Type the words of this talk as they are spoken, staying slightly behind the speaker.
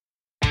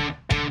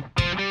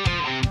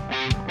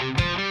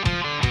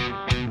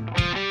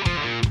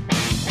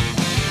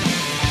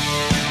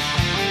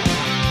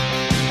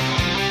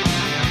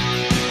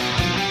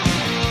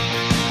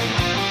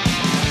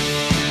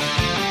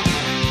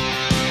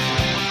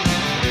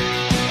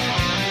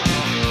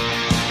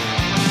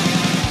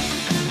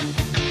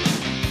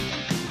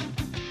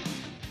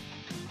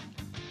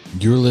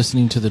You're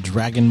listening to the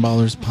Dragon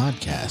Ballers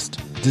podcast.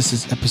 This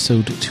is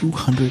episode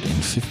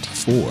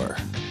 254.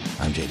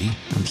 I'm JD.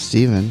 I'm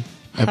Steven.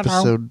 Hello.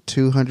 Episode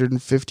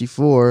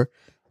 254.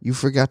 You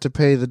forgot to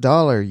pay the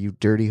 $1, you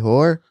dirty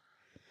whore.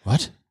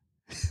 What?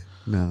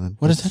 No.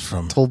 What is that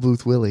from? Toll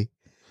Booth Willie.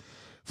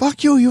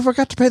 Fuck you. You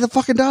forgot to pay the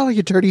fucking $1,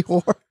 you dirty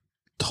whore.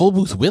 Toll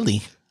Booth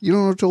Willie? You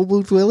don't know Toll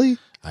Booth Willie?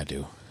 I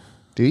do.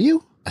 Do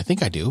you? I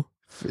think I do.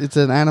 It's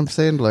an Adam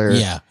Sandler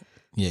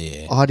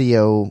Yeah.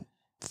 audio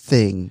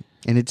thing,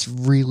 and it's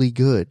really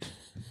good.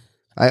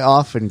 I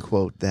often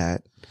quote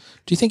that.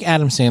 Do you think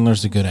Adam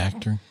Sandler's a good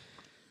actor?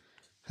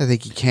 I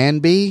think he can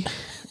be.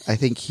 I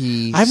think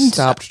he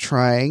stopped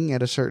trying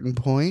at a certain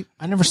point.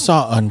 I never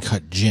saw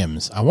Uncut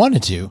Gems. I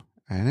wanted to.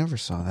 I never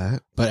saw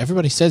that. But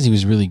everybody says he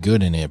was really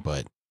good in it,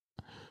 but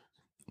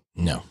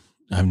no,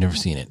 I've never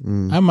seen it.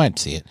 I might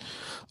see it.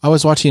 I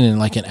was watching it in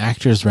like an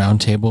actors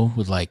roundtable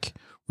with like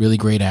really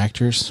great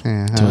actors.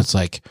 Uh-huh. So it's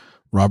like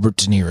Robert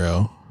De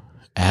Niro,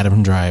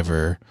 Adam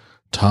Driver,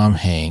 Tom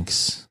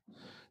Hanks,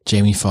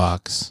 Jamie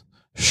Foxx,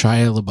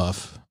 Shia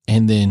LaBeouf,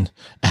 and then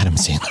Adam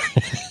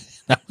Sandler.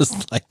 I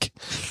was like,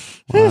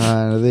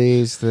 one of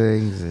these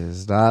things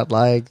is not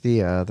like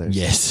the others.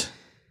 yes.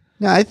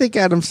 No, I think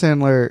Adam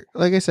Sandler,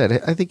 like I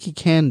said, I think he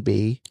can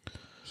be.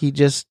 He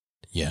just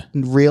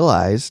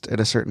realized at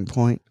a certain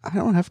point, I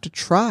don't have to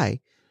try.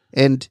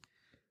 And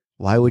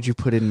why would you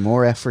put in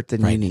more effort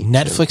than you need?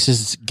 Netflix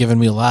has given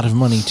me a lot of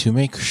money to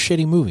make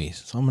shitty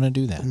movies, so I'm going to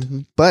do that. Mm-hmm.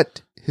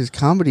 But his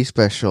comedy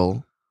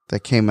special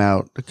that came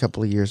out a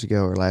couple of years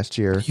ago or last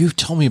year. You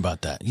told me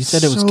about that. You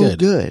said it was good.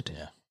 Good.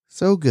 Yeah.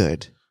 So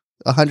good.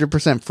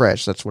 100%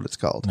 fresh, that's what it's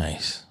called.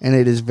 Nice. And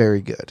it is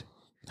very good.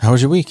 How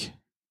was your week?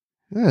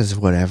 It was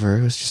whatever.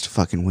 It was just a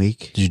fucking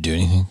week. Did you do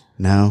anything?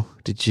 No.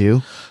 Did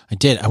you? I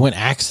did. I went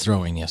axe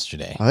throwing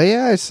yesterday. Oh,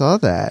 yeah, I saw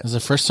that. It was the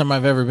first time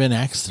I've ever been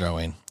axe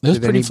throwing. It was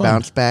Did pretty any fun.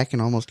 bounce back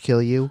and almost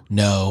kill you?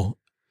 No.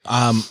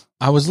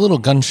 I was a little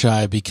gun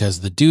shy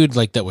because the dude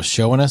like that was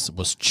showing us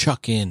was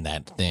chucking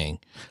that thing.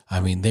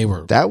 I mean, they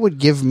were. That would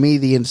give me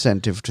the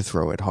incentive to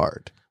throw it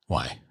hard.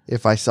 Why?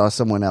 If I saw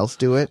someone else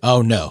do it.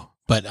 Oh, no.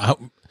 But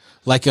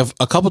like a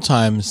couple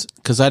times,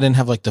 because I didn't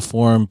have like the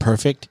form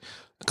perfect,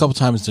 a couple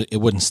times it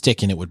wouldn't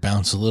stick and it would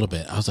bounce a little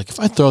bit. I was like, if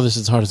I throw this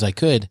as hard as I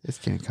could, It's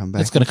going to come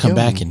back. it's going to come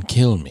back me. and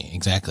kill me.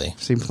 Exactly.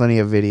 I've seen plenty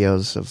of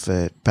videos of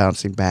it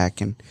bouncing back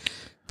and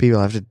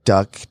people have to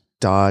duck,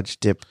 dodge,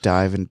 dip,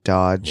 dive, and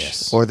dodge.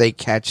 Yes. Or they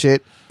catch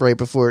it right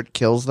before it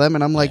kills them.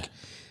 And I'm like,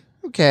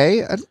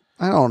 okay,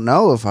 I don't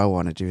know if I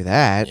want to do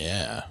that.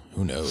 Yeah.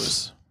 Who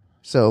knows?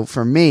 So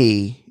for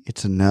me,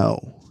 it's a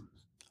no.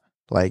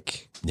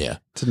 Like, Yeah.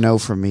 it's a no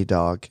from me,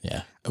 dog.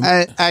 Yeah.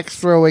 Axe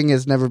throwing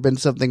has never been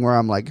something where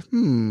I'm like,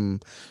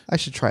 I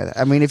should try that.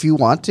 I mean, if you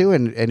want to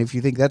and if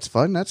you think that's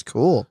fun, that's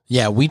cool.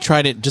 Yeah. We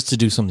tried it just to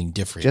do something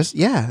different.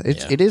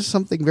 It is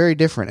something very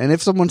different. And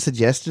if someone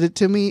suggested it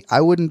to me,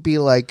 I wouldn't be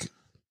like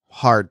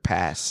hard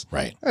pass.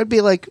 Right. I'd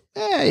be like,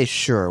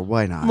 sure,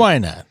 why not? Why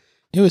not?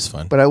 It was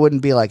fun. But I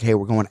wouldn't be like, hey,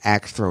 we're going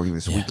axe throwing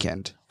this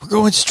weekend. We're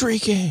going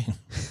streaking.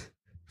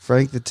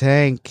 Frank the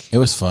Tank. It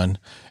was fun.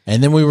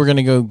 And then we were going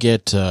to go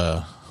get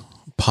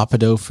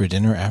Papado for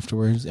dinner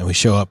afterwards. And we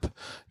show up.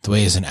 The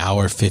way is an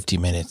hour, 50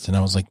 minutes. And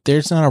I was like,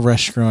 there's not a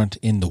restaurant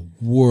in the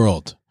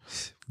world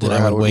that Where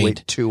I would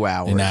wait 2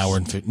 hours. an hour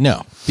and 50.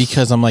 No,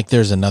 because I'm like,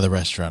 there's another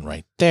restaurant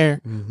right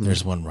there. Mm-hmm.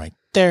 There's one right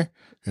there.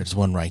 There's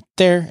one right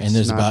there. And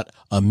there's not- about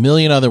a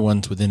million other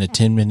ones within a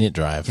 10-minute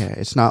drive. Yeah,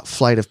 it's not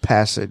Flight of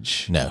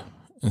Passage No,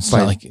 it's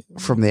not like,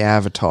 from the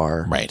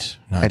Avatar. right.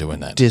 Not doing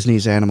that.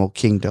 Disney's Animal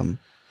Kingdom.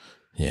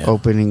 Yeah.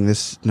 Opening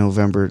this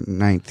November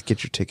 9th.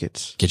 Get your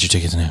tickets. Get your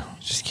tickets now.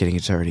 Just kidding.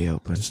 It's already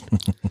open.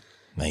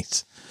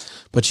 Nice.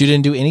 But you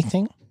didn't do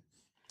anything?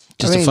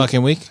 Just a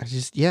fucking week?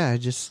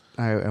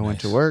 I went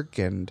to work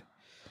and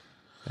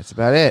that's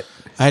about it.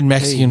 I had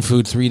Mexican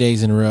food 3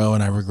 days in a row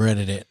and I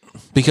regretted it.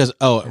 Because,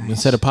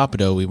 instead of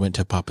Papado, we went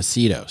to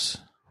Papacitos.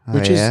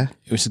 Which it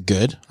was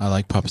good. I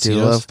like I do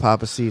Papacitos. love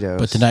Papacitos.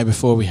 But the night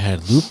before we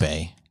had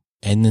Lupe.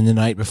 And then the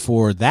night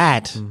before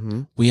that,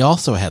 we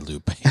also had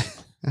Lupe.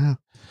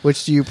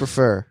 Which do you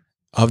prefer?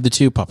 Of the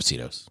two,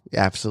 Papacitos.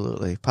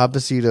 Absolutely.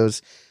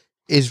 Papacitos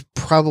is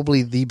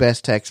probably the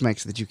best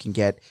Tex-Mex that you can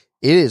get.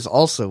 It is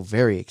also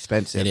very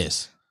expensive. It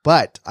is.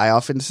 But I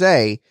often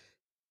say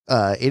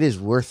it is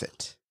worth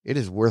it. It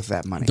is worth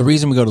that money. The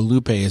reason we go to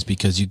Lupe is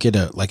because you get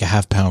a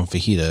half-pound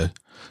fajita.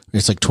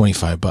 It's like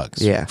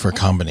 $25 for a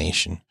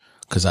combination.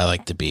 Because I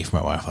like the beef.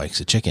 My wife likes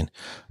the chicken.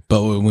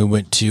 But when we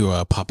went to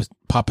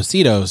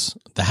Papacitos,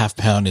 the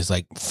half-pound is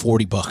like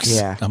 $40.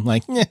 Yeah. I'm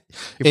like, You're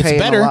it's paying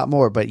better. a lot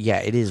more, but yeah,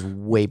 it is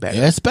way better.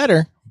 Yeah, it's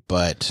better,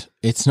 but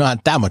it's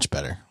not that much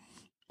better.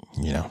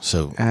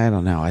 So I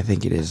don't know. I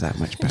think it is that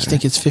much I better. just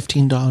think it's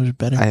 $15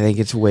 better. I think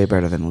it's way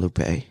better than Lupe.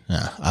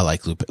 Yeah, I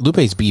like Lupe.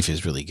 Lupe's beef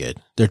is really good.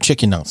 Their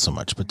chicken not so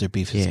much, but their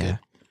beef is good.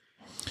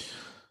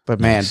 But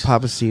man,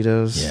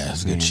 Papacitos. Yeah,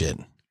 it's good shit.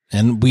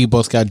 And we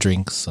both got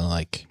drinks, so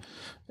like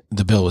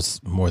the bill was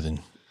more than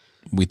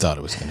we thought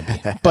it was going to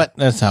be. But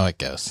that's how it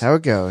goes. How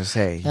it goes.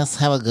 Hey, that's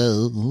how it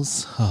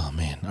goes. Oh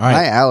man! All right,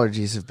 my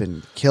allergies have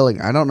been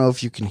killing. I don't know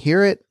if you can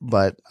hear it,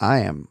 but I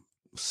am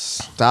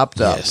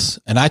stopped up. Yes,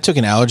 and I took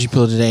an allergy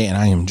pill today, and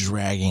I am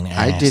dragging ass.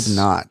 I did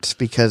not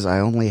because I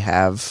only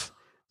have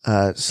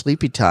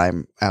sleepy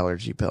time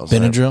allergy pills.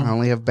 Benadryl? I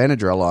only have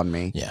Benadryl on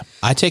me. Yeah.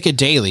 I take it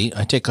daily.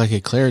 I take like a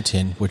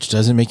Claritin, which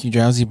doesn't make you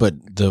drowsy, but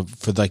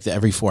for the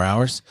every 4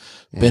 hours,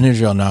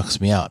 Benadryl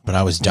knocks me out. But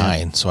I was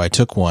dying, so I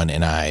took one,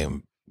 and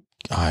I'm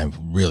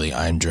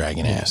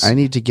dragging ass. I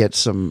need to get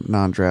some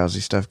non-drowsy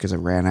stuff because I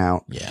ran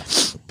out. Yeah.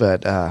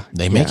 But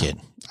they make it.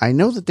 I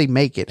know that they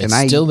make it, it's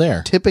and still I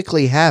there.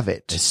 Typically have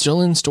it. It's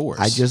still in stores.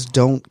 I just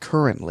don't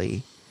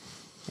currently.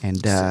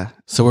 And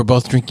so we're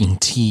both drinking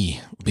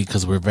tea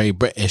because we're very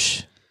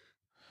British.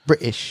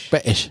 British.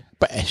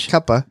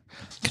 Cuppa.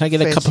 Can I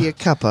get a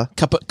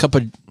cup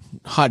of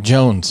Hot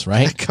Jones,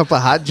 right? A cup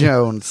of Hot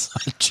Jones.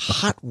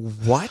 Hot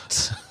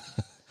what?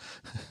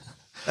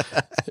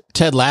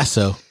 Ted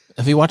Lasso.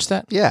 Have you watched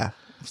that? Yeah.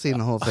 I've seen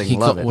the whole thing.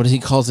 Love it. What does he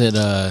calls it?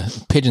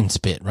 Pigeon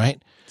spit,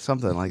 right?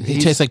 Something like that.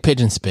 He tastes like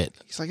pigeon spit.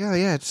 He's like, oh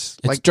yeah, it's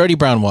like dirty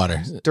brown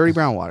water. Dirty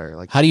brown water.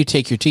 Like, how do you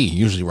take your tea?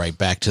 Usually right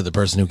back to the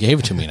person who gave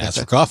it to me and ask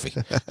for coffee.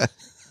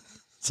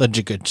 Such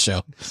a good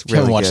show. If you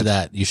haven't watched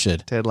that, you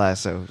should. Ted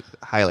Lasso,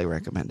 highly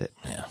recommend it.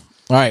 Yeah.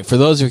 All right, for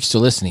those who are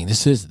still listening,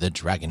 this is the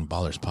Dragon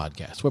Ballers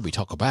podcast where we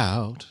talk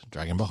about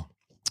Dragon Ball.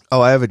 Oh,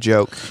 I have a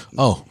joke.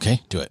 Oh,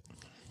 okay, do it.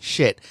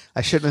 Shit,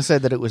 I shouldn't have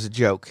said that it was a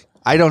joke.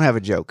 I don't have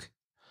a joke.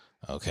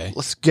 Okay.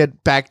 Let's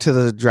get back to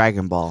the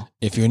Dragon Ball.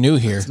 If you're new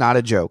here... It's not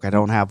a joke. I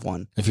don't have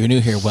one. If you're new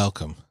here,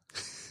 welcome.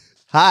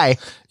 Hi.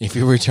 If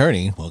you're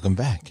returning, welcome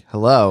back.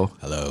 Hello.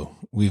 Hello.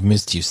 We've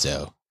missed you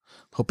so.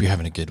 Hope you're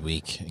having a good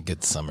week, a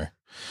good summer.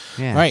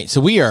 Yeah. All right, so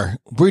we're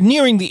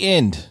nearing the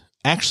end.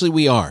 Actually,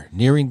 we are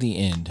nearing the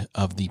end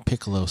of the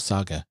Piccolo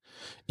saga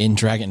in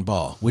Dragon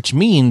Ball, which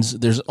means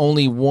there's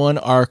only one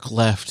arc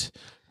left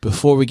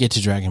before we get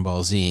to Dragon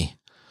Ball Z.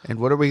 And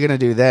what are we going to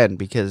do then?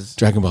 Because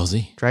Dragon Ball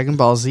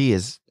Z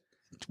is...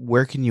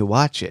 Where can you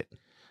watch it?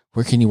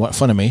 Where can you watch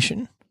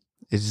Funimation?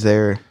 Is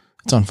there...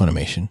 It's on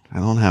Funimation. I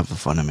don't have the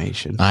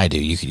Funimation. I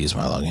do. You could use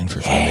my login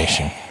for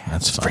Funimation.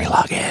 That's fine. Free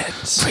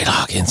logins. Free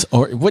logins.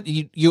 Or what?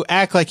 You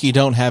act like you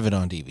don't have it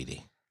on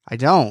DVD. I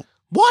don't.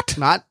 What?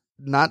 Not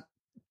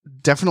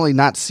definitely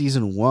not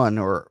season 1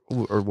 or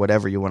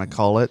whatever you want to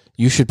call it.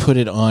 You should put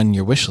it on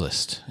your wish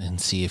list and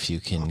see if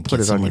you can put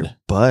it on your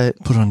butt.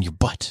 Put it on your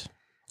butt.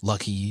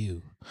 Lucky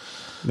you.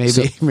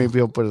 Maybe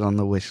I'll put it on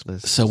the wish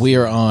list. So we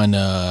are on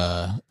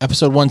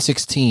episode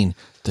 116.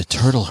 The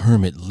Turtle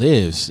Hermit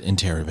lives in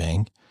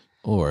Terabang,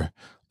 or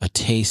A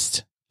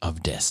Taste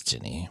of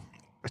Destiny.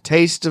 A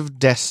Taste of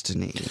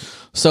Destiny.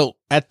 So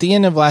at the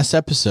end of last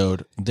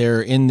episode,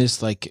 they're in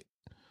this like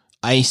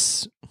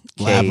ice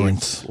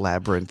labyrinth.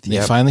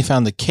 They finally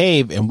found the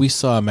cave, and we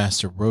saw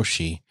Master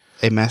Roshi.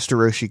 A Master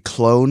Roshi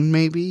clone,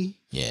 maybe?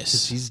 Yes.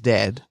 Because he's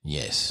dead.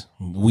 Yes.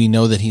 We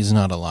know that he's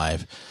not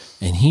alive.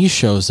 And he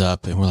shows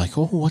up, and we're like,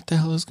 oh, what the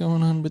hell is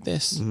going on with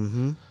this?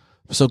 Mm-hmm.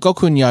 So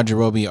Goku and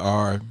Yajirobe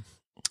are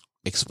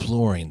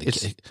exploring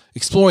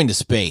the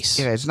space.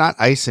 Yeah, it's not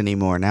ice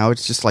anymore. Now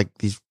it's just like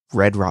these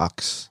red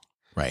rocks.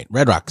 Right,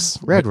 Red Rocks.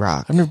 Red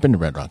Rock. I've never been to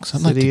Red Rocks.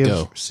 I'd like to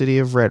go. City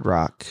of Red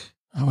Rock.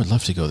 I would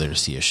love to go there to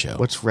see a show.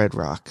 What's Red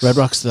Rocks? Red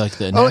Rocks, like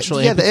the natural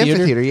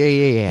amphitheater. The amphitheater.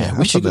 Yeah.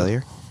 We should go.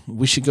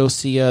 We should go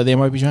see the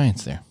MRB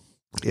Giants there.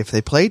 If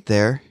they played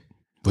there.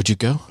 Would you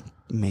go?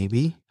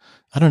 Maybe.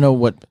 I don't know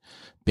what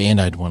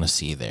band I'd want to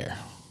see there,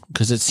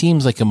 because it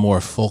seems like a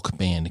more folk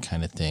band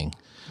kind of thing.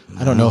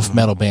 I don't know if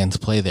metal bands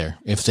play there.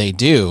 If they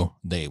do,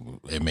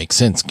 it makes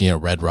sense. You know,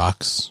 Red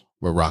Rocks.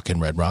 We're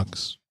rocking Red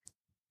Rocks.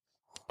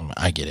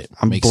 I get it.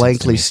 I'm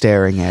blankly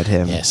staring at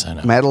him. Yes, I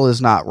know. Metal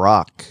is not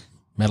rock.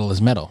 Metal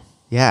is metal.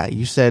 Yeah,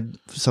 you said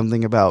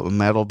something about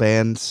metal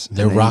bands.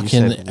 They're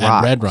rocking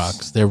at Red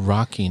Rocks. They're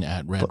rocking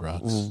at Red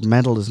Rocks.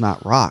 Metal is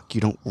not rock.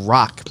 You don't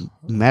rock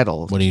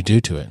metal. What do you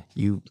do to it?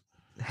 You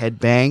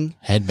headbang.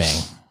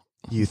 Headbang.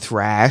 You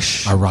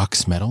thrash. Are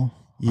rocks metal?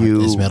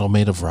 Is metal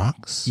made of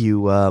rocks?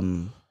 You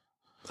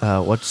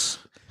what's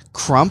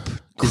crump?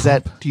 Is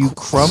that, do you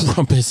crump?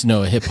 Crump is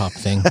a hip hop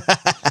thing.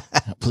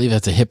 I believe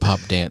that's a hip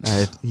hop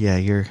dance. Yeah,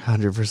 you're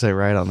 100%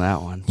 right on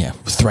that one. Yeah,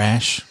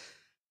 thrash.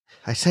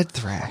 I said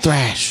thrash.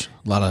 Thrash.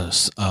 A lot of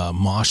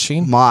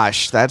moshing.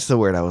 Mosh. That's the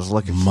word I was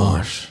looking for.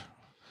 Mosh.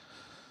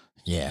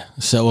 Yeah.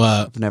 So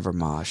I've never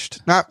moshed.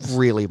 Not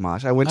really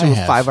moshed. I went to a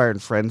 5-Iron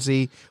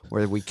Frenzy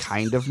where we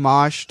kind of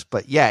moshed,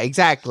 but yeah,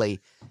 exactly.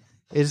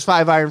 It's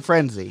 5-Iron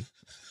Frenzy.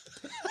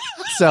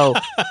 So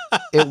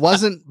it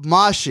wasn't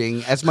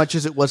moshing as much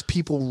as it was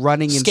people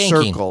running in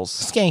circles.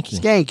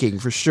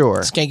 Skanking for sure.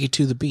 Skanking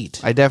to the beat.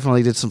 I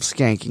definitely did some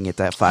skanking at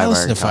that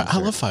 5-Iron concert. I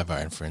love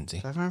 5-Iron Frenzy.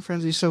 5-Iron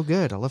Frenzy is so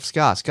good. I love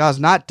ska. Ska's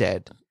not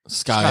dead.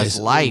 Ska is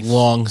life.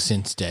 Long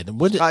since dead.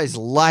 Ska is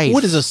life.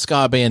 What is a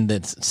ska band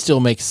that still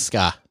makes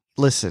ska?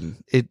 Listen,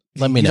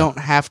 Let me know. You don't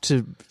have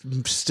to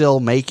still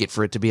make it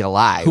for it to be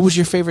alive. Who was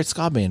your favorite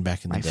ska band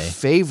back in the day? My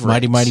favorite?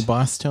 Mighty Mighty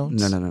Boss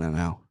Tones?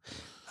 No.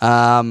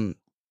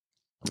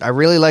 I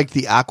really like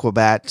the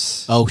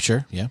Aquabats. Oh,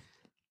 sure, yeah.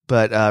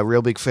 But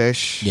Real Big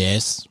Fish.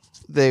 Yes.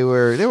 They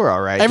were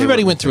all right.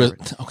 Everybody went through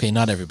it. Okay,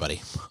 not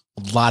everybody.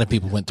 A lot of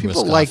people went through a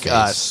ska like phase.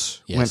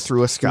 Us went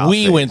through a ska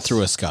We phase. went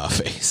through a ska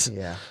phase.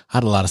 Yeah. I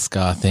had a lot of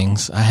ska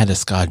things. I had a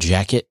ska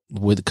jacket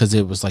because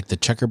it was like the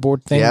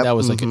checkerboard thing. Yep. That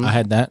was like, I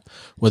had that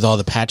with all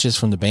the patches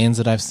from the bands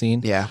that I've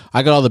seen. Yeah.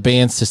 I got all the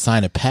bands to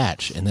sign a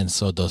patch and then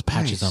sewed those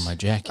patches on my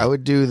jacket. I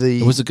would do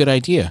It was a good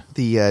idea.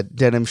 The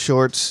denim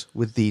shorts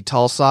with the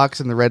tall socks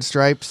and the red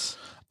stripes.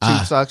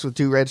 Tube socks with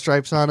 2 red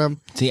stripes on them.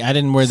 See, I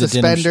didn't wear the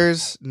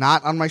suspenders,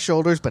 not on my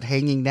shoulders, but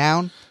hanging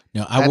down.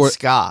 No, That's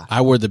ska.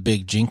 I wore the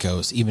big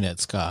Jinkos, even at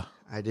ska.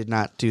 I did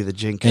not do the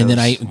Jinkos. And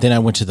then I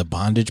went to the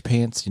bondage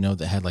pants,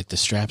 that had like the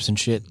straps and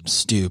shit.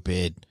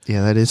 Stupid.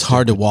 Yeah, that is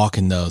hard to walk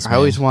in those. I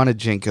always wanted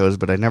Jinkos,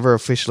 but I never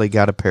officially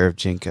got a pair of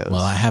Jinkos.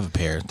 Well, I have a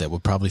pair that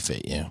would probably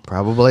fit you.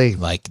 Probably.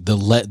 Like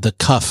the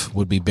cuff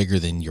would be bigger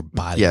than your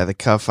body. Yeah, the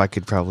cuff I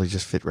could probably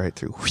just fit right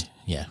through.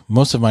 Yeah,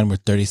 most of mine were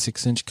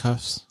 36-inch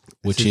cuffs,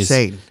 which is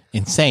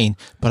insane.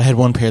 But I had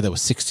one pair that was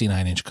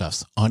 69-inch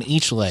cuffs on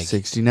each leg.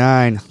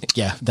 69.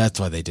 Yeah, that's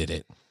why they did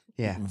it.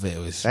 Yeah, that's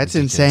ridiculous.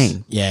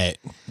 Insane. Yeah,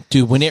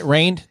 dude, when it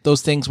rained,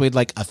 those things weighed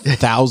like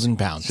 1,000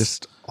 pounds,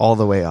 just all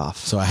the way off.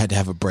 So I had to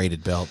have a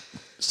braided belt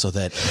so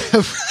that,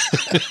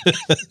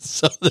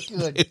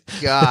 good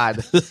God,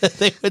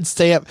 they would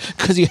stay up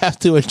because you have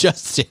to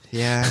adjust it.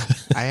 Yeah,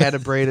 I had a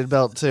braided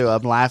belt too.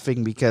 I'm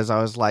laughing because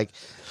I was like,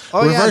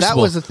 oh yeah, that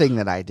was a thing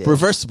that I did.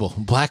 Reversible,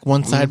 black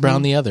one side,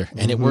 brown the other,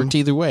 and it worked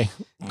either way.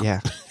 Yeah,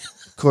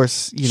 of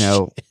course,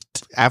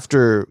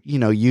 after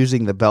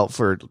using the belt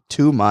for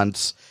 2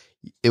 months,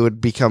 it would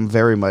become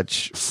very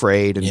much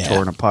frayed and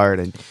torn apart,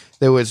 and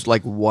there was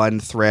like one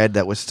thread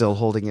that was still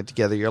holding it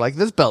together. You're like,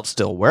 this belt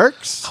still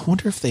works. I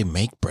wonder if they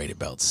make braided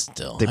belts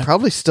still. They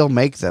probably still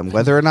make them.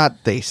 Whether or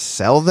not they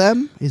sell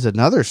them is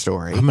another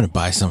story. I'm going to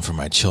buy some for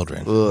my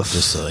children.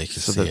 Just so they can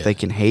so that they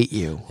can hate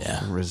you,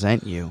 and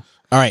resent you.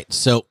 All right,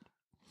 so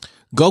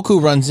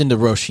Goku runs into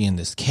Roshi in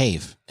this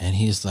cave, and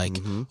he's like,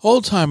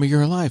 old timer,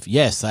 you're alive.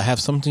 Yes, I have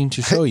something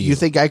to show you. You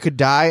think I could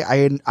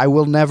die? I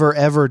will never,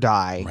 ever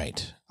die.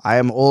 Right. I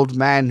am old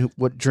man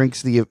who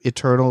drinks the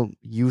eternal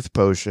youth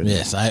potion.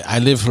 Yes, I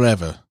live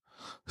forever.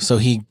 So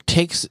he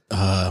takes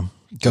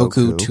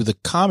Goku to the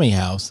Kami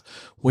house,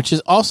 which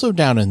is also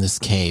down in this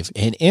cave.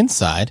 And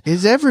inside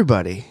is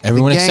everybody.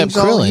 Everyone except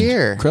Krillin.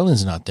 Here.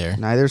 Krillin's not there.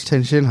 Neither's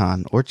Ten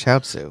Shinhan or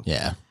Chaozu.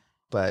 Yeah.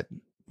 But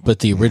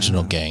the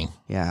original gang.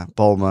 Yeah.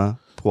 Bulma,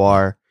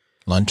 Puar,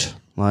 Lunch,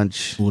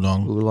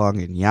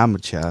 Oolong, and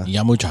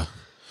Yamcha.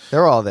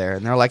 They're all there,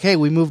 and they're like, "Hey,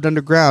 we moved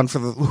underground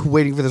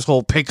waiting for this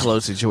whole Piccolo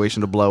situation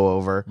to blow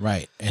over."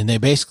 Right, and they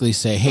basically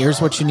say, hey, "Here's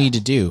what you need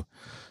to do.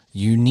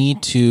 You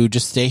need to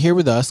just stay here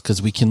with us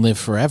because we can live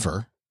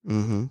forever,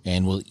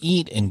 and we'll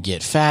eat and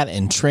get fat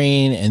and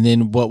train. And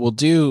then what we'll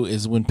do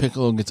is when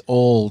Piccolo gets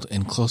old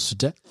and close to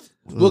death,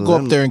 we'll go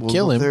up there and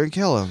kill him.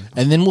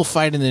 And then we'll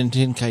fight in the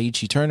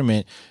Tenkaichi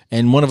tournament,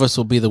 and one of us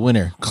will be the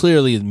winner.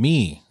 Clearly,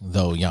 me,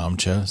 though."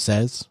 Yamcha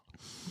says.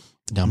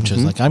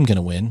 Yamcha's like, I'm going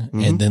to win.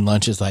 And then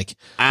Lunch is like,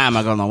 I'm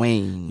going to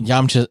win.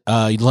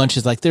 Lunch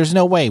is like, there's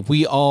no way.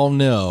 We all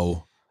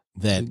know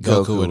that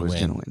Goku would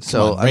win.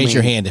 So raise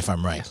your hand if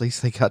I'm right. At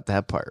least they got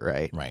that part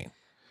right. Right.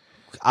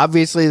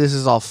 Obviously, this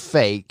is all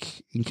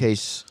fake in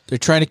case they're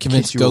trying to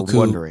convince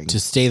Goku to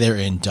stay there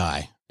and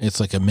die. It's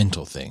like a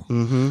mental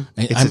thing.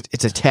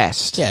 It's a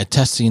test. Yeah,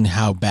 testing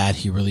how bad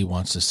he really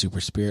wants the super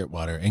spirit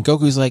water. And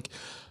Goku's like,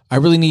 I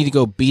really need to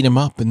go beat him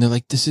up. And they're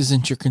like, this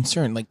isn't your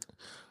concern. Like,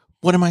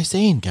 what am I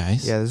saying,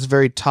 guys? Yeah, this is a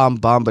very Tom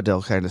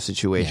Bombadil kind of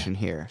situation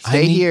here.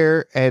 Stay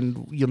here,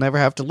 and you'll never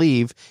have to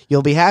leave.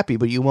 You'll be happy,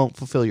 but you won't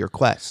fulfill your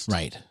quest.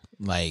 Right.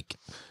 Like,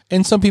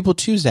 and some people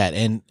choose that.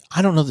 And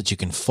I don't know that you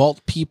can fault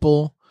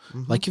people.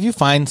 Like, if you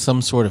find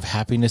some sort of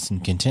happiness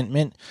and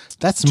contentment,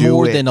 that's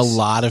more than a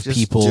lot of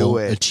people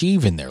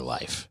achieve in their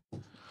life.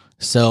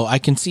 So I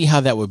can see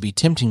how that would be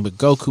tempting, but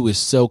Goku is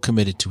so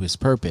committed to his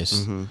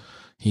purpose.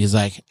 He's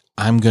like,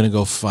 I'm going to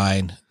go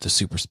find the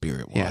super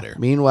spirit water. Yeah.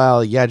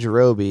 Meanwhile,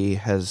 Yajirobe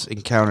has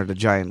encountered a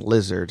giant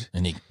lizard.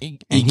 And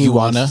he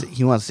wants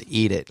to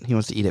eat it. He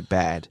wants to eat it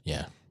bad.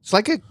 Yeah. It's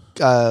like a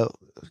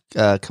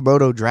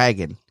Komodo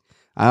dragon.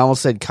 I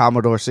almost said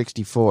Commodore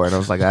 64, and I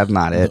was like, that's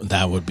not it.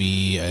 That would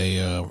be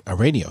a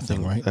radio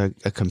thing, right?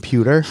 A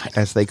computer,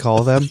 as they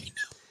call them.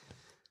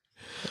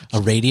 A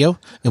radio?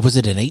 Was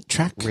it an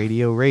 8-track?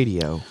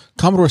 Radio.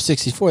 Commodore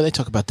 64, they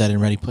talk about that in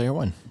Ready Player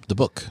One, the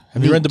book.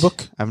 Have you read the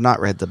book? I've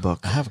not read the book.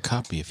 I have a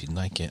copy if you'd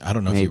like it. I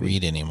don't know if you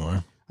read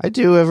anymore. I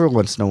do every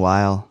once in a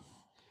while.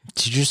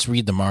 Did you just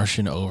read The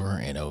Martian over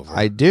and over?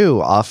 I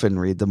do often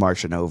read The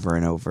Martian over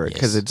and over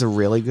because it's a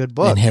really good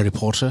book. And Harry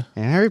Potter?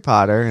 And Harry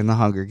Potter and the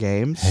Hunger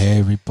Games.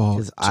 Harry Potter.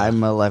 Because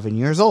I'm 11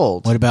 years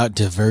old. What about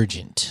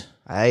Divergent?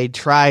 I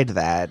tried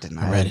that and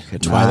I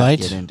could not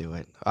get into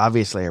it.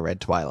 Obviously, I read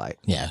Twilight.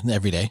 Yeah,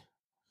 every day.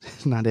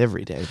 Not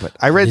every day, but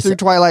I read through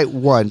Twilight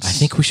once. I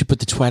think we should put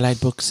the Twilight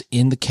books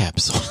in the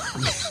capsule.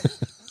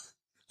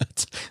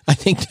 I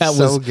think that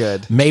was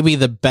good. Maybe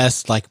the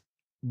best, like,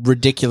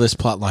 ridiculous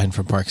plot line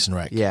from Parks and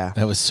Rec. Yeah.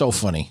 That was so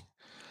funny.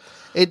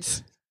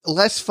 It's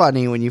less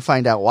funny when you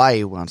find out why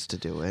he wants to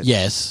do it.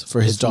 Yes,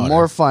 for his daughter.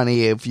 More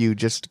funny if you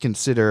just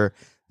consider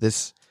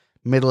this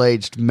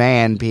middle-aged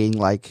man being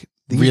like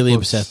really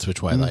obsessed with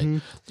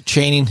Twilight,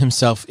 chaining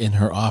himself in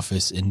her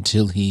office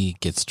until he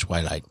gets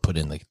Twilight put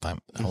in the time.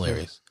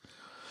 Hilarious.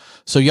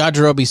 So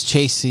Yajirobe's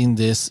chasing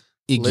this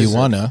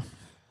iguana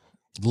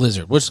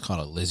lizard. We'll just call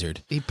it a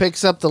lizard. He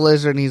picks up the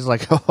lizard and he's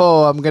like,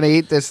 "Oh, I'm gonna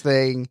eat this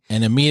thing,"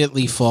 and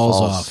immediately falls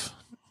off.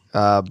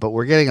 But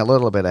we're getting a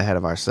little bit ahead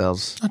of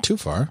ourselves. Not too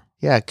far.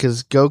 Yeah,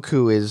 because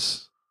Goku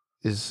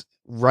is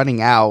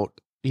running out,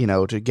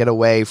 to get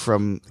away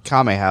from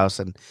Kame House,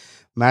 and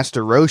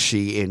Master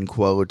Roshi, in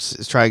quotes,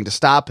 is trying to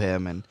stop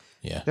him, and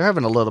they're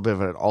having a little bit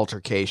of an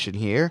altercation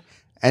here.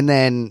 And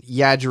then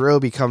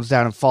Yajirobe comes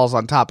down and falls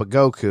on top of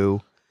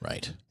Goku.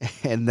 Right.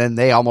 And then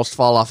they almost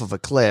fall off of a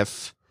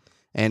cliff,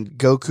 and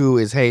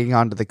Goku is hanging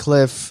onto the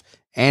cliff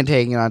and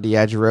hanging onto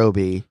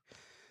Yajirobe,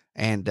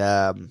 and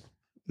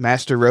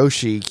Master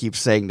Roshi keeps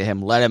saying to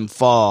him, "Let him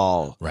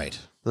fall." Right.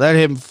 Let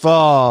him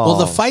fall. Well,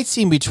 the fight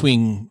scene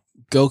between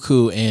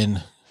Goku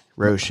and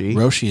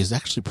Roshi is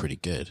actually pretty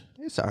good.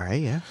 It's all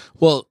right, yeah.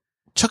 Well,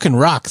 chucking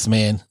rocks,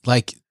 man.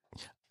 Like,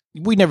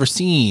 we never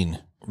seen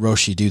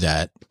Roshi do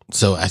that,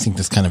 so I think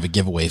that's kind of a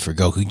giveaway for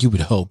Goku. You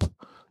would hope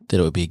that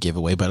it would be a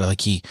giveaway, but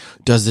like he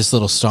does this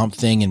little stomp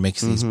thing and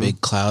makes these big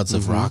clouds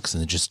of rocks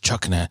and just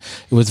chucking it.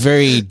 It was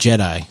very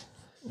Jedi.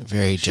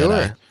 Very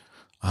Jedi.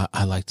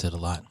 I liked it a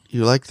lot.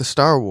 You like the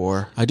Star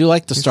Wars? I do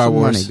like the Star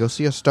Wars. Money. Go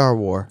see a Star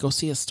Wars. Go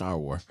see a Star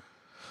Wars.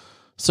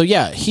 So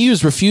yeah, he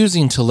was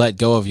refusing to let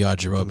go of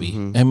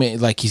Yajirobe. I mean,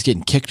 like he's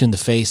getting kicked in the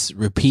face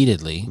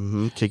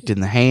repeatedly. Kicked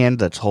in the hand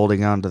that's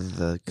holding onto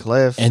the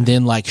cliff. And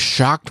then like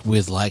shocked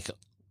with like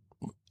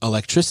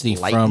electricity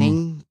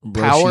lightning from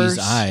powers. Roshi's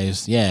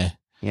eyes. Yeah.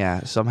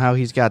 Yeah, somehow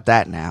he's got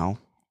that now.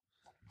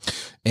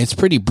 It's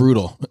pretty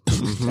brutal.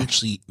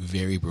 Actually,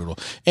 very brutal.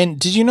 And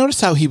did you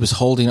notice how he was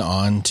holding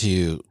on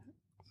to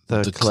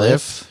the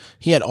cliff?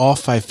 He had all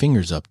 5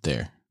 fingers up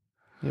there.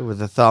 Yeah, with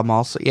the thumb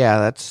also.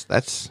 Yeah,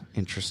 that's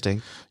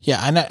interesting.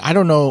 Yeah, and I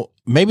don't know.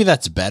 Maybe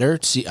that's better.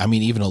 See, I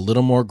mean, even a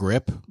little more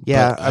grip.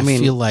 Yeah, I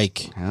mean, feel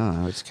like I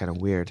don't know. It's kind of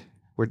weird.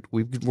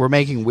 We're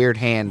making weird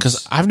hands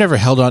because I've never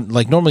held on.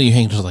 Like normally, you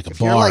hang to like a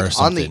bar you're, like, or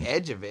something. On the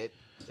edge of it,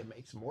 it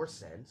makes more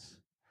sense.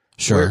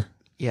 Sure.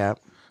 Yeah.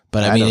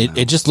 But I mean,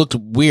 it just looked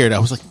weird. I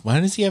was like,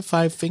 why does he have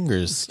 5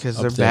 fingers? Because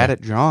they're bad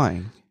at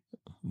drawing.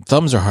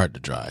 Thumbs are hard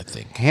to draw, I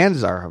think.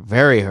 Hands are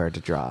very hard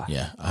to draw.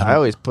 Yeah. I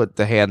always put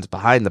the hands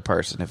behind the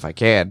person if I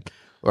can,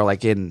 or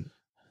like in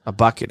a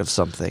bucket of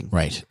something.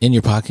 Right. In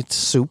your pockets.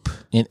 Soup.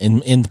 In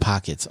the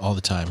pockets all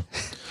the time.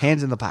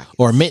 Hands in the pockets.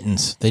 Or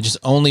mittens. They just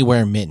only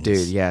wear mittens.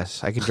 Dude,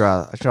 yes. I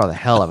draw the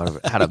hell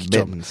out of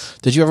mittens.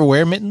 Did you ever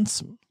wear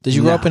mittens? Did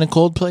you grow up in a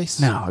cold place?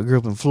 No, I grew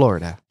up in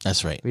Florida.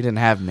 That's right. We didn't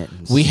have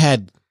mittens. We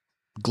had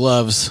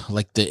gloves,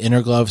 like the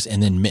inner gloves,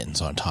 and then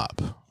mittens on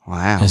top.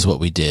 Wow. Is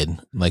what we did,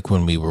 like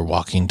when we were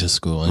walking to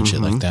school and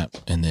shit like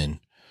that. And then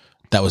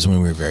that was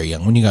when we were very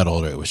young. When you got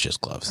older, it was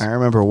just gloves. I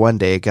remember one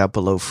day it got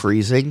below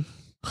freezing.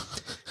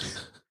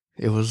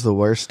 It was the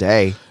worst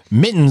day.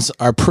 Mittens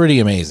are pretty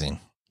amazing.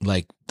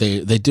 Like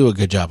they do a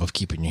good job of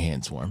keeping your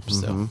hands warm.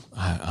 So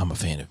I'm a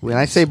fan of mittens. When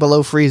I say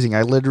below freezing,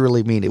 I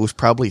literally mean it was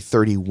probably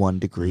 31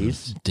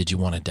 degrees. Did you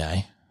want to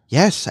die?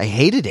 Yes, I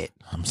hated it.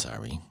 I'm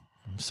sorry.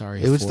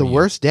 It was the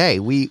worst day.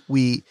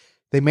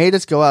 They made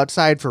us go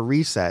outside for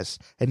recess,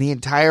 and the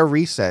entire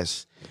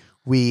recess,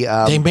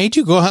 they made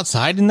you go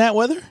outside in that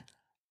weather?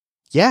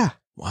 Yeah.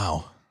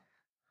 Wow.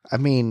 I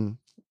mean,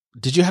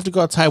 did you have to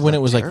go outside when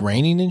it was like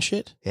raining and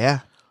shit? Yeah.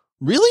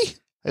 Really?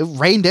 It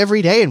rained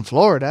every day in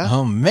Florida.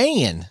 Oh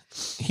man.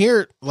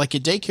 Here, like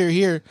at daycare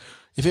here,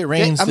 if it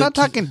rains, I'm not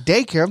talking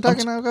daycare.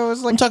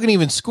 I'm talking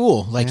even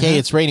school. Like, hey,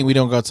 it's raining. We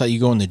don't go outside. You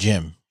go in the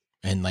gym.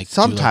 And like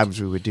sometimes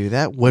we would do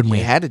that when we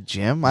had a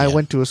gym. I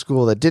went to a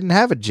school that didn't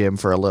have a gym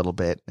for a little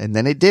bit, and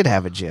then it did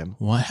have a gym.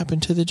 What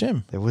happened to the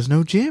gym? There was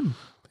no gym.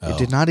 It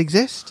did not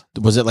exist.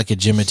 Was it like a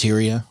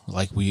gymateria?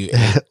 Like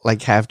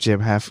like half gym,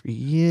 half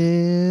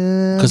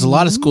Because a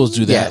lot of schools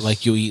do that. Yes.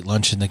 Like you eat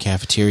lunch in the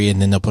cafeteria,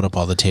 and then they'll put up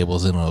all the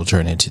tables, and it'll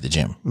turn into the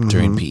gym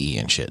during PE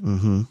and shit.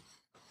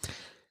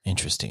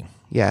 Interesting.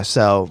 Yeah,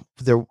 so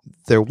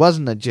there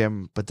wasn't a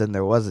gym, but then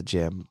there was a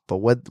gym. But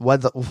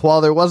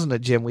while there wasn't a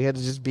gym, we had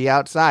to just be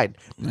outside,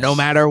 no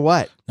matter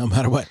what. No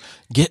matter what.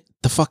 Get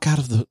the fuck out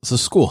of the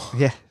school.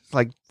 Yeah,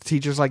 like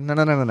teachers like,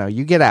 no,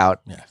 you get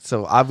out. Yeah.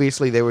 So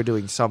obviously they were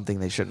doing something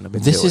they shouldn't have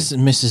been doing. This is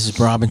Mrs.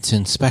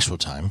 Robinson's special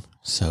time,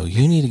 so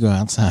you need to go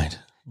outside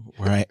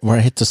where I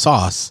hit the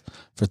sauce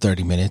for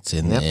 30 minutes,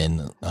 and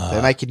then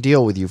I can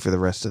deal with you for the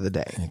rest of the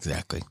day.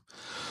 Exactly.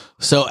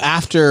 So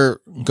after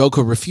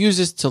Goku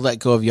refuses to let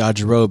go of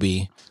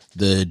Yajirobe,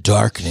 the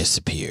darkness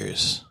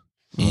appears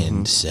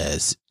and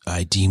says,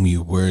 I deem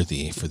you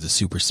worthy for the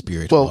super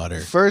spirit water.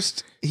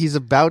 First, he's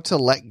about to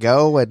let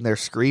go and they're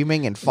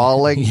screaming and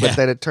falling, but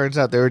then it turns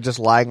out they were just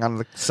lying on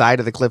the side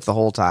of the cliff the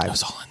whole time. It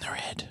was all in their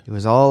head. It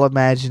was all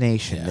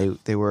imagination. Yeah.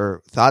 They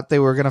thought they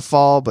were going to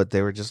fall, but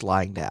they were just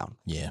lying down.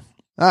 Yeah.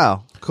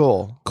 Oh,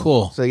 cool.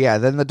 Cool. So yeah,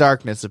 then the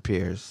darkness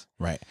appears.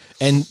 Right.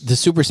 And the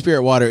super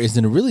spirit water is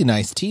in a really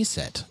nice tea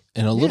set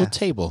and a little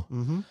table.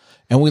 Mm-hmm.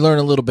 And we learn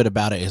a little bit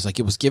about it. It's like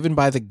it was given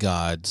by the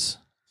gods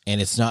and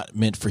it's not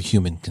meant for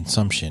human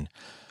consumption.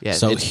 Yeah,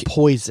 so it's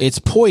poison. It's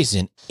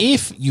poison.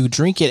 If you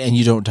drink it and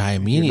you don't die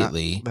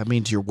immediately, that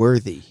means you're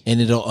worthy. And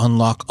it'll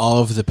unlock all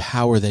of the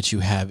power that you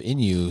have in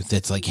you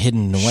that's like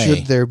hidden away.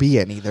 Should there be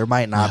any? There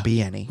might not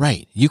be any.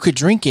 Right. You could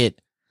drink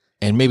it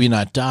and maybe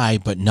not die,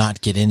 but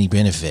not get any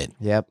benefit.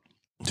 Yep.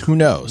 Who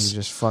knows? You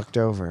just fucked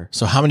over.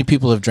 So how many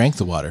people have drank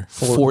the water?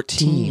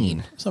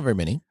 14. It's not very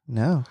many.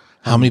 No.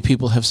 How many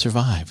people have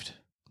survived?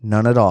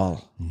 None at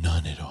all.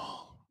 None at all.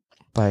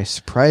 By a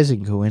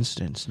surprising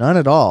coincidence, none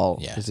at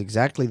all is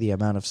exactly the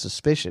amount of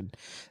suspicion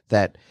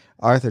that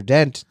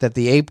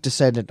the ape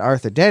descendant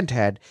Arthur Dent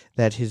had,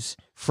 that his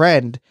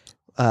friend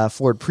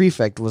Ford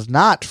Prefect was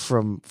not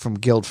from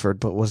Guildford,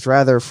 but was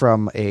rather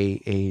from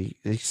a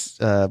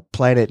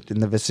planet in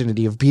the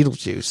vicinity of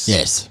Betelgeuse.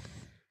 Yes.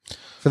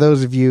 For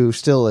those of you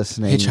still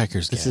listening,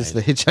 Hitchhiker's Guide. This is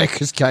the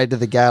Hitchhiker's Guide to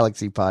the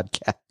Galaxy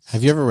podcast.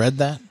 Have you ever read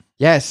that?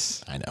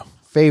 Yes. I know.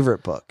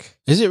 Favorite book.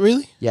 Is it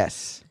really?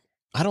 Yes.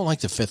 I don't like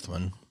the fifth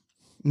one.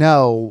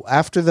 No,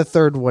 after the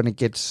third one, it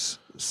gets...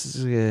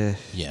 yeah.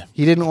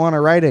 He didn't want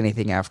to write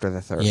anything after the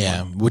third one.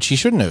 Yeah, which he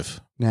shouldn't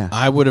have. Yeah.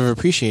 I would have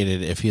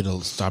appreciated if he'd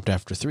have stopped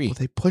after 3. Well,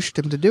 they pushed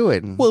him to do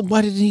it. Well,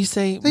 what did he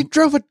say? They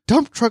drove a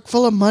dump truck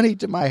full of money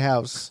to my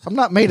house. I'm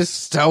not made of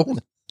stone.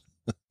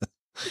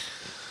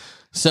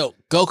 So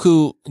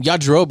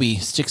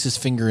Yajirobe sticks his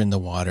finger in the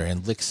water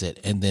and licks it,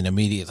 and then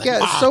immediately... Yeah,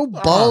 it's so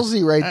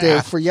ballsy right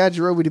there for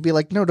Yajirobe to be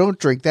like, no, don't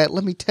drink that.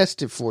 Let me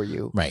test it for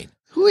you. Right.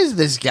 Who is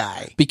this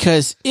guy?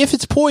 Because if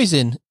it's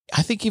poison,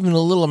 I think even a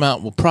little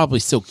amount will probably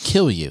still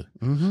kill you.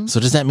 Mm-hmm.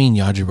 So does that mean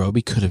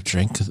Yajirobe could have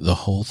drank the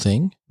whole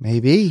thing?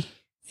 Maybe.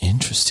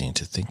 Interesting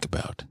to think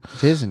about.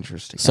 It is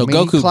interesting. So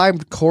Goku he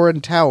climbed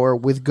Korin Tower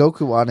with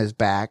Goku on his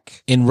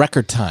back. In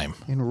record time.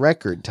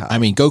 I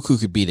mean, Goku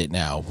could beat it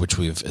now, which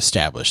we've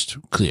established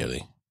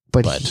clearly.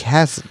 But he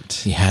hasn't.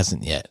 He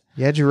hasn't yet.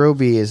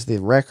 Yajirobe is the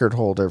record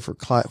holder for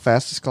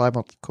fastest climb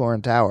up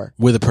Korin Tower.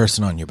 With a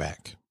person on your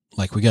back.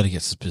 Like, we got to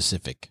get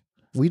specific.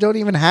 We don't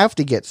even have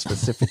to get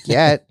specific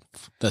yet.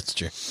 That's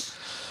true.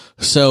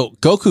 So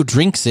Goku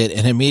drinks it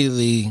and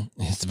immediately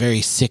is very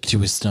sick to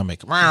his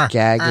stomach.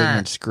 Gagging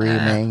and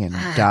screaming and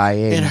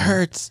dying. It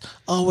hurts.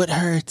 Oh, it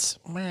hurts.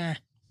 And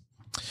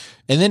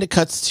then it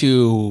cuts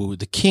to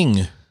the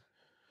king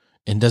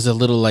and does a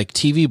little like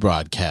TV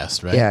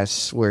broadcast, right?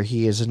 Yes, where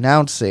he is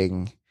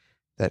announcing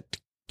that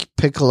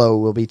Piccolo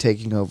will be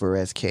taking over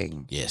as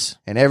king. Yes.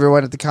 And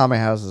everyone at the Kame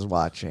House is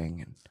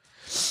watching.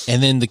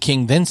 And then the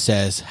king then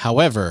says,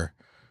 however...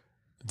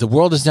 the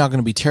world is now going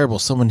to be terrible.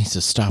 Someone needs to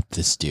stop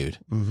this dude.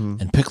 Mm-hmm.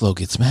 And Piccolo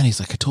gets mad.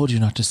 He's like, I told you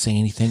not to say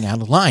anything out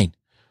of line.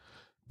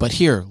 But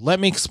here, let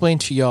me explain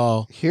to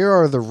y'all. Here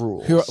are the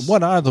rules.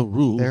 What are the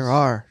rules? There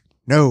are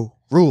no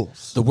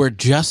rules. The word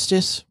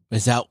justice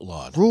is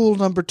outlawed. Rule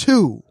number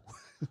 2.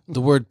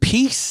 The word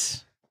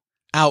peace,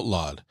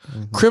 outlawed.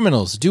 Mm-hmm.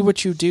 Criminals, do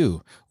what you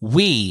do.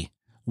 We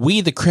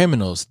the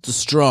criminals, the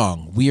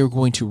strong, we are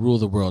going to rule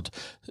the world.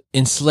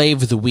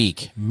 Enslave the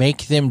weak.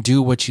 Make them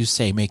do what you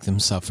say. Make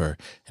them suffer.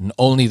 And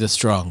only the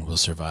strong will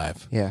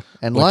survive. Yeah.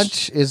 And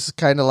Lunch is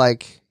kind of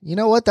like, you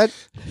know what?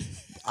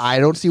 I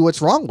don't see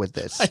what's wrong with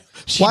this.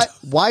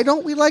 Why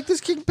don't we like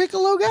this King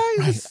Piccolo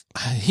guy?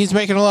 He's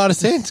making a lot of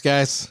sense,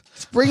 guys.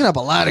 He's bringing up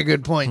a lot of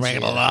good points.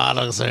 Making a lot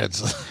of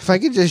sense. If I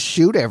could just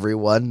shoot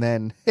everyone,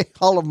 then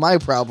all of my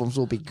problems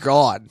will be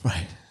gone.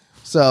 Right.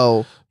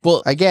 So...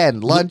 well,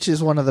 again, Lunch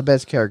is one of the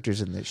best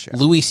characters in this show.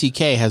 Louis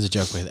C.K. has a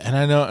joke with it, and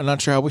I'm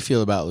not sure how we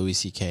feel about Louis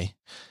C.K.,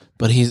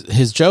 but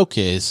his joke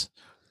is,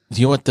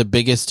 you know what the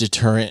biggest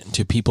deterrent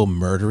to people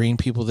murdering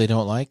people they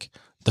don't like?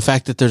 The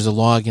fact that there's a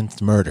law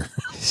against murder.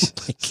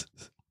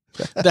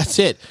 That's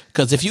it.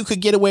 Because if you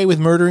could get away with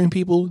murdering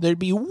people, there'd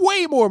be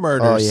way more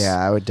murders. Oh, yeah,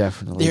 I would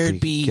definitely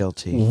be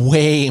guilty.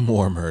 Way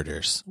more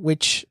murders,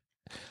 which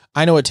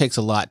I know it takes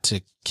a lot to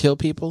kill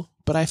people,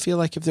 but I feel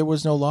like if there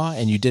was no law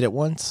and you did it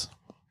once...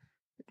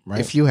 right.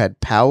 If you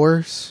had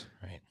powers,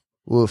 right?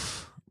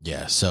 Woof.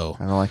 Yeah, so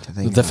I don't like to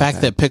think the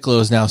fact that Piccolo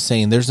is now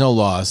saying there's no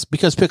laws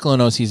because Piccolo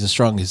knows he's the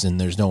strongest and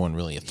there's no one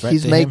really a threat.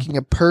 He's to making him.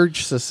 A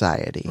purge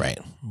society, right?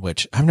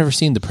 Which I've never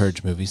seen the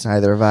Purge movies.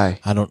 Neither have I.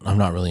 I'm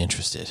not really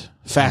interested.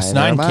 Fast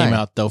 9 came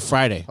out though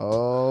Friday.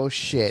 Oh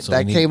shit! So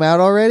that came out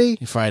already.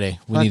 Friday.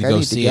 We need to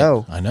go see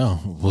it. I know.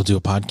 We'll do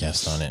a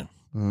podcast on it.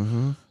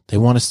 Mm-hmm. They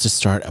want us to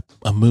start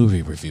a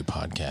movie review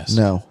podcast.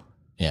 No.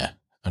 Yeah,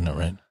 I know,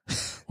 right?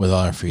 With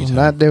all our free time. I'm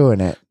not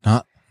doing it.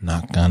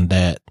 Knock on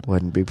that.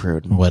 Wouldn't be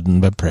prudent.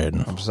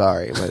 I'm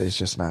sorry, but it's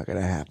just not going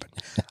to happen.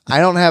 I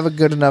don't have a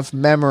good enough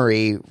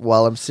memory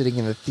while I'm sitting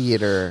in the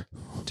theater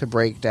to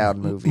break down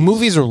movies.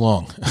 Movies are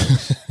long.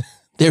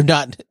 They're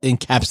not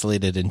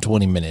encapsulated in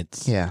 20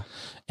 minutes. Yeah.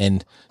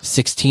 And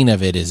 16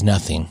 of it is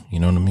nothing. You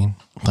know what I mean?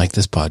 Like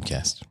this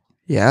podcast.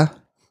 Yeah.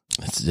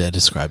 That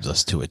describes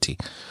us to a T.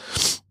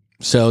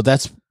 So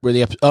that's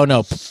where oh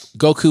no,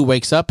 Goku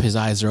wakes up, his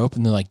eyes are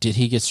open. They're like, did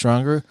he get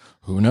stronger?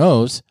 Who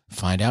knows?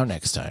 Find out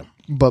next time.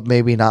 But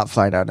maybe not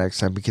find out next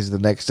time because the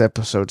next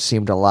episode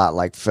seemed a lot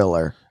like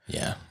filler.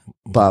 Yeah.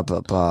 Bum,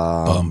 bum,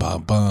 bum. Bum,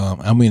 bum,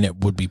 bum. I mean, it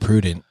would be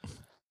prudent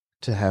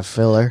to have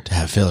filler.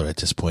 At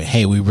this point.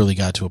 Hey, we really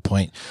got to a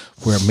point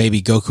where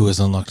maybe Goku has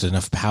unlocked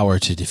enough power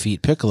to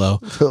defeat Piccolo.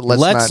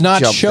 Let's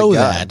not show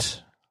that.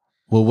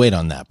 We'll wait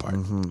on that part.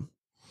 Mm-hmm.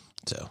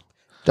 So,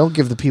 don't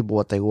give the people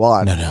what they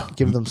want. No.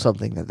 Give them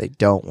something that they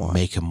don't want.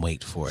 Make them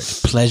wait for it.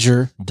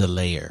 Pleasure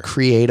delayer.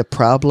 Create a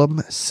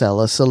problem,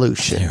 sell a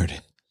solution. There it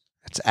is.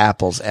 It's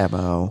Apple's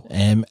MO.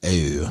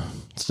 MO.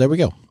 So there we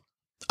go.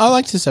 I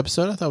liked this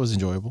episode. I thought it was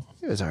enjoyable.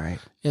 It was all right.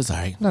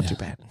 Not too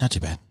bad. Not too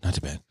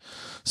bad.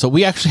 So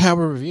we actually have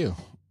a review.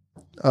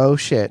 Oh,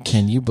 shit.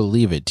 Can you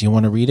believe it? Do you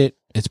want to read it?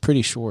 It's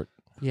pretty short.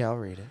 Yeah, I'll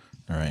read it.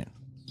 All right.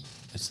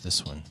 It's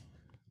this one.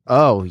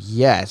 Oh,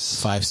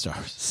 yes. 5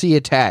 stars. See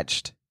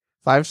attached.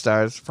 5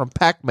 stars from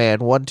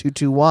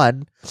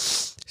Pac-Man1221.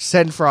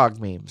 Send frog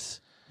memes.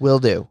 Will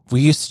do.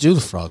 We used to do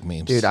the frog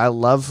memes. Dude, I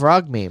love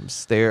frog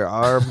memes. They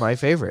are my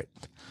favorite.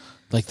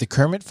 Like the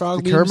Kermit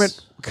frog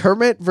memes?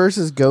 Kermit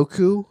versus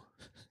Goku.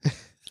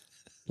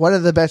 One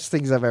of the best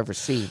things I've ever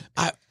seen.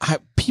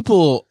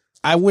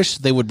 I wish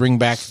they would bring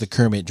back the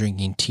Kermit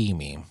drinking tea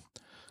meme.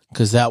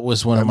 Because that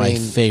was one of my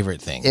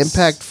favorite things.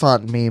 Impact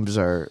font memes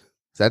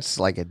that's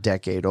like a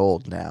decade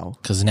old now.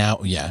 Because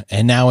now, yeah.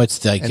 And now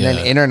it's like... And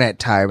then internet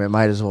time, it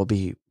might as well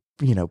be,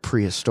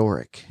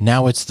 prehistoric.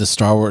 Now it's the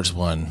Star Wars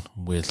one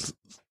with...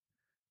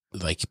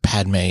 like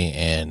Padme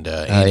and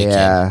Anakin.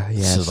 Yeah,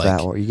 so it's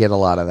that one. You get a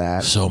lot of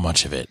that. So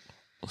much of it.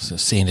 So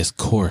sand is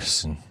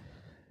coarse and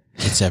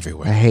it's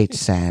everywhere. I hate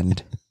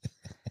sand.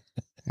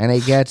 And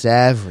it gets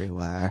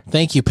everywhere.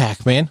 Thank you,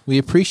 Pac-Man. We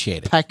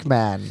appreciate it.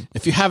 Pac-Man.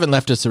 If you haven't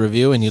left us a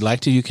review and you'd like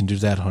to, you can do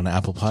that on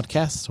Apple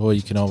Podcasts, or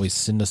you can always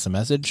send us a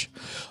message.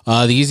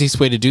 The easiest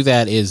way to do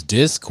that is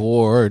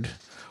Discord.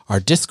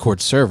 Our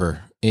Discord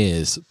server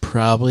is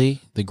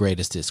probably the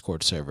greatest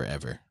Discord server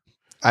ever.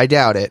 I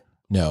doubt it.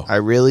 No. I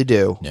really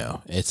do.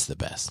 No, it's the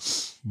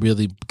best.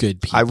 Really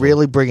good people. I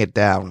really bring it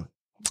down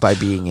by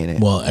being in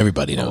it. Well,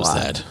 everybody knows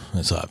that.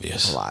 It's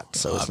obvious. A lot,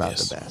 so it's not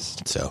the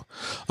best. So,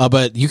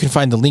 but you can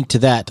find the link to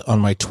that on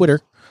my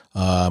Twitter.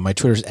 My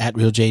Twitter's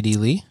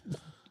 @RealJDLee.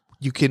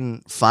 You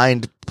can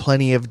find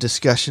plenty of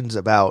discussions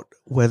about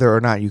whether or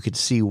not you can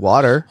see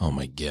water. Oh,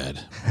 my God.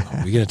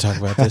 Are we going to talk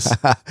about this?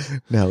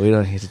 No, we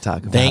don't need to talk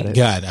about it. Thank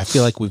God. I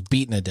feel like we've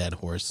beaten a dead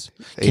horse.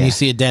 Can you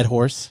see a dead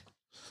horse?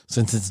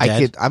 Since it's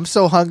dead? I'm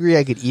so hungry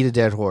I could eat a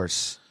dead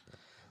horse.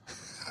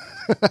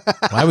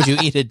 Why would you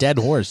eat a dead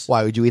horse?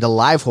 Why would you eat a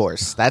live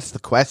horse? That's the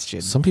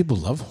question. Some people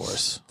love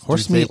horse.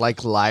 Horse meat.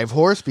 Like live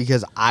horse?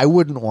 Because I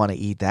wouldn't want to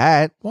eat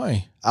that.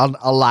 Why?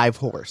 A live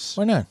horse.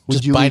 Why not? Would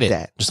just you bite eat it.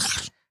 That?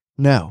 Just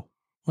no.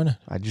 Why not?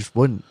 I just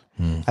wouldn't.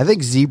 I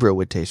think zebra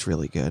would taste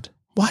really good.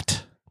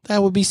 What?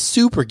 That would be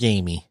super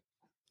gamey.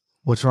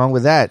 What's wrong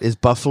with that? Is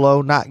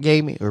buffalo not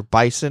gamey, or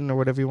bison, or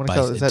whatever you want to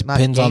call it? Is that not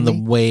gamey? Depends on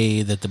the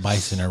way that the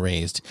bison are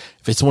raised.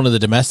 If it's one of the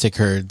domestic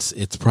herds,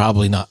 it's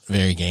probably not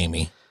very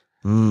gamey.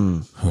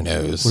 Who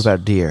knows? What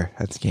about deer?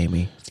 That's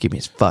gamey. It's gamey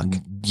as fuck.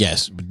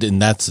 Yes,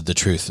 and that's the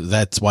truth.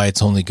 That's why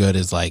it's only good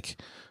as like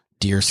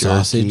deer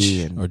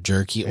sausage or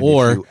jerky,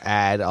 or if you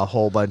add a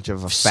whole bunch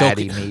of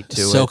fatty meat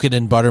to it. Soak it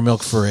in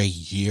buttermilk for a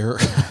year.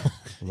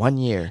 1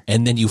 year.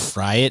 And then you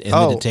fry it, and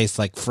then it tastes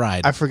like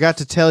fried. I forgot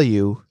to tell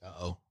you.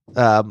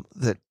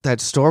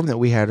 That storm that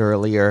we had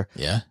earlier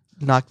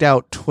knocked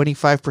out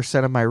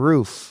 25% of my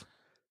roof.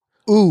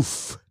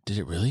 Oof. Did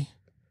it really?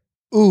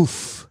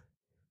 Oof.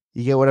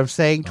 You get what I'm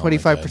saying?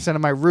 25%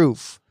 of my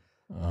roof.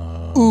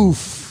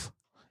 Oof.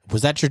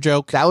 Was that your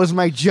joke? That was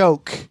my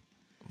joke.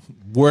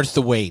 Worth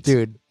the wait.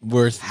 Dude.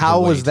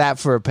 How was that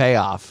for a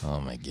payoff? Oh,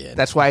 my God.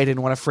 That's why I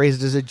didn't want to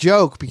phrase it as a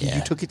joke, because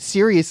you took it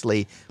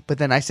seriously. But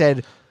then I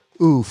said,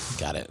 oof.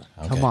 Got it.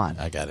 Okay. Come on.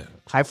 I got it.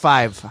 High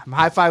five. I'm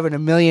high-fiving a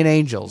million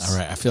angels. All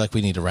right. I feel like we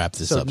need to wrap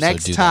this up.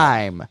 Next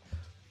time,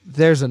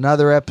 there's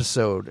another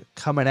episode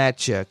coming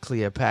at you,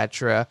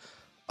 Cleopatra.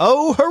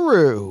 Oh,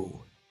 hooroo.